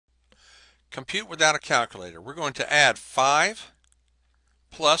compute without a calculator. We're going to add 5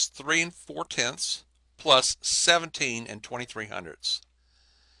 plus 3 4/10 plus 17 23/100.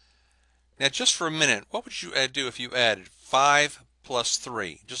 Now just for a minute, what would you do if you added 5 plus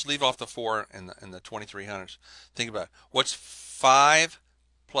 3? Just leave off the 4 and the 23/100. Think about it. What's 5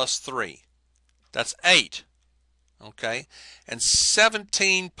 plus 3? That's 8. Okay? And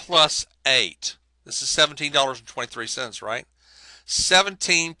 17 plus 8. This is $17.23, right?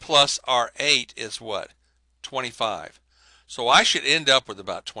 17 plus our 8 is what? 25. So I should end up with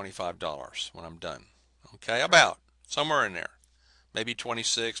about $25 when I'm done. Okay? About. Somewhere in there. Maybe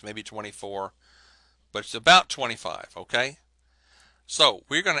 26, maybe 24. But it's about 25. Okay? So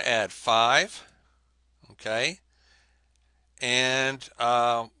we're going to add 5. Okay? And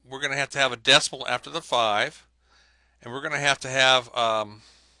we're going to have a decimal after the 5. And we're going to have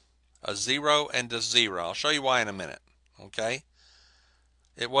a 0 and a 0. I'll show you why in a minute. Okay?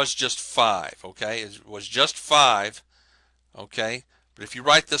 It was just 5. Okay? It was just 5. Okay? But if you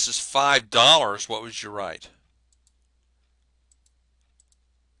write this as $5, what would you write?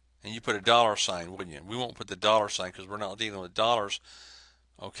 And you put a dollar sign, wouldn't you? We won't put the dollar sign because we're not dealing with dollars.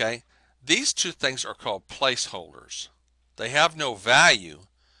 Okay? These two things are called placeholders. They have no value,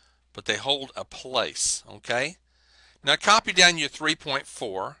 but they hold a place. Okay? Now copy down your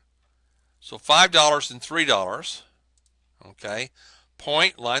 3.4. So $5 and $3. Okay?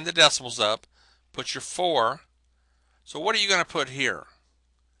 Point, line the decimals up, put your 4. So what are you going to put here?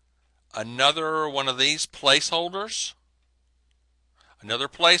 Another one of these placeholders? Another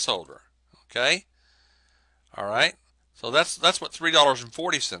placeholder. Okay? All right? So that's what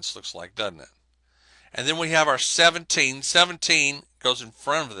 $3.40 looks like, doesn't it? And then we have our 17. 17 goes in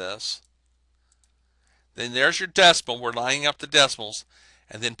front of this. Then there's your decimal. We're lining up the decimals.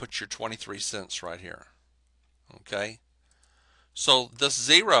 And then put your 23 cents right here. Okay? So this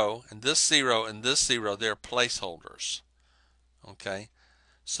 0 and this 0 and this 0, they're placeholders. Okay?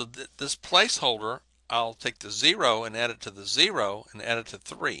 So this placeholder, I'll take the 0 and add it to the 0 and add it to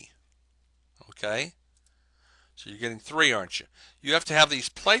 3. Okay? So you're getting 3, aren't you? You have to have these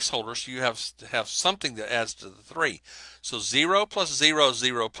placeholders, so you have to have something that adds to the 3. So 0 plus 0,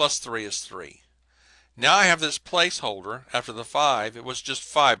 0 plus 3 is 3. Now I have this placeholder after the 5. It was just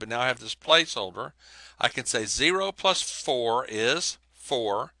 5, but now I have this placeholder. I can say 0 plus 4 is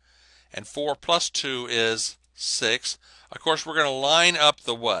 4, and 4 plus 2 is 6. Of course, we're going to line up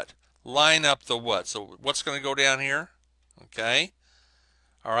the what? Line up the what? So what's going to go down here? Okay.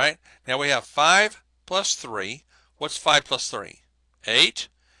 All right. Now we have 5 plus 3. What's 5 plus 3? 8.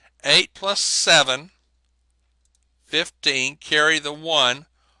 8 plus 7, 15. Carry the 1.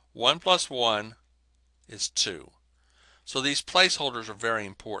 1 plus 1 is 2. So these placeholders are very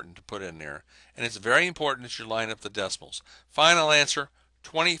important to put in there. And it's very important that you line up the decimals. Final answer,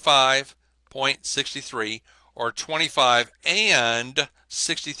 25.63 or 25 and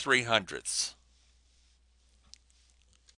 63 hundredths.